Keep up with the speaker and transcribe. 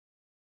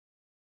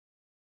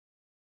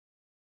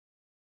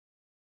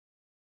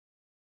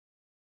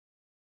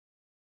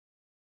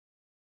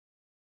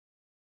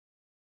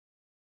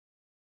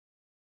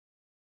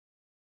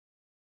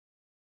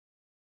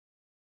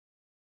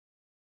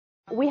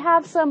we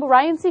have some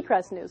Ryan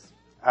Seacrest news.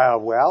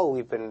 Well,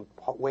 we've been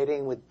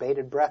waiting with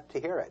bated breath to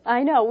hear it.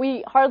 I know.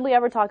 We hardly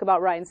ever talk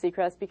about Ryan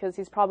Seacrest because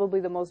he's probably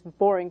the most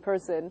boring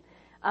person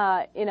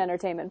in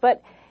entertainment.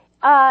 But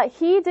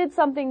he did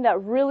something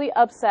that really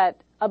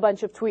upset a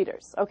bunch of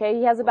tweeters, okay?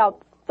 He has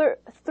about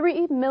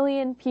 3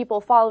 million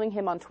people following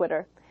him on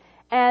Twitter.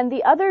 And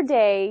the other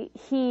day,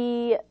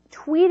 he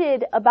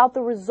tweeted about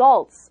the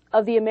results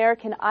of the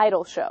American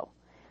Idol show.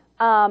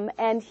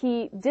 And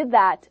he did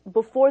that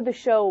before the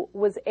show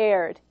was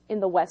aired in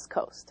the West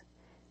Coast.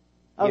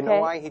 Okay? You know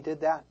why he did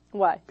that?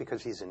 Why?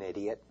 Because he's an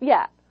idiot.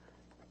 Yeah.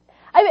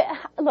 I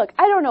mean, look,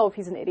 I don't know if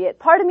he's an idiot.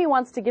 Part of me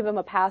wants to give him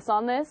a pass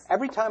on this.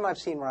 Every time I've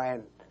seen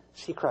Ryan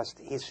Seacrest,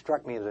 he's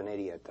struck me as an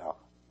idiot, though.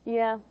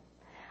 Yeah.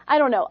 I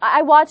don't know.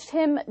 I watched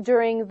him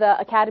during the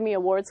Academy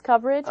Awards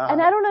coverage,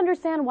 and I don't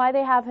understand why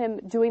they have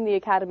him doing the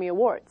Academy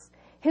Awards.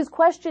 His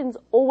questions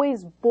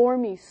always bore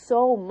me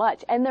so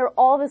much, and they're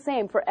all the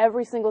same for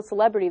every single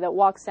celebrity that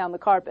walks down the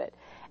carpet.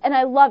 And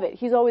I love it.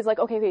 He's always like,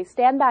 okay,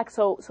 stand back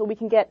so we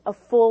can get a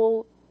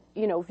full,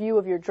 view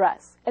of your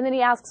dress. And then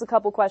he asks a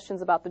couple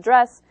questions about the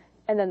dress,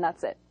 and then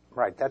that's it.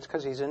 Right. That's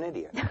because he's an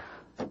idiot.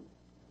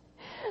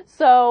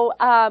 So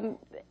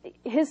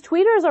his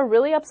tweeters are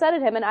really upset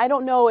at him, and I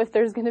don't know if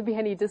there's going to be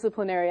any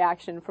disciplinary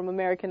action from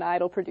American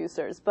Idol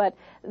producers, but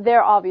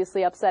they're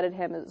obviously upset at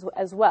him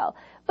as well.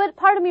 But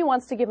part of me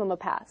wants to give him a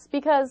pass,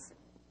 because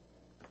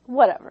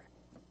whatever.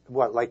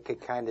 What, like a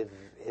kind of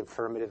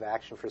affirmative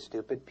action for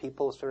stupid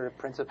people sort of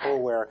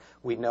principle where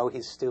we know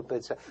he's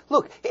stupid? So,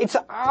 look, it's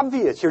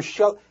obvious. Your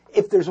show,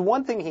 if there's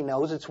one thing he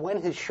knows, it's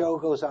when his show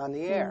goes on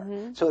the air.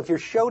 Mm-hmm. So if your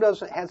show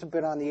hasn't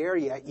been on the air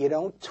yet, you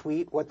don't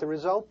tweet what the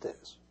result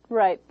is.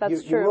 Right,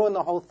 that's true. You ruin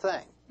the whole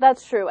thing.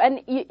 That's true.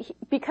 And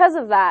because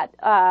of that,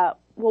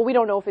 well, we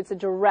don't know if it's a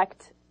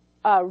direct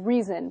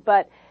reason,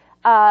 but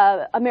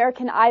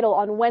American Idol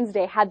on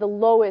Wednesday had the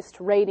lowest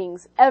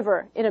ratings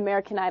ever in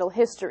American Idol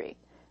history.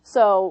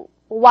 So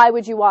why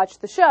would you watch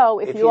the show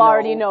if you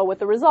already know what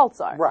the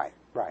results are? Right,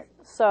 right.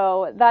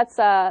 So that's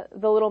the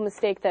little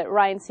mistake that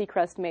Ryan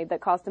Seacrest made that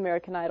cost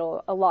American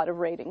Idol a lot of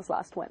ratings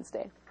last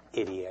Wednesday.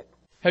 Idiot.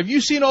 Have you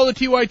seen all the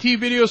TYT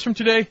videos from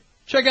today?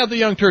 Check out the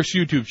Young Turks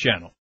YouTube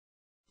channel.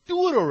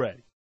 Do it already.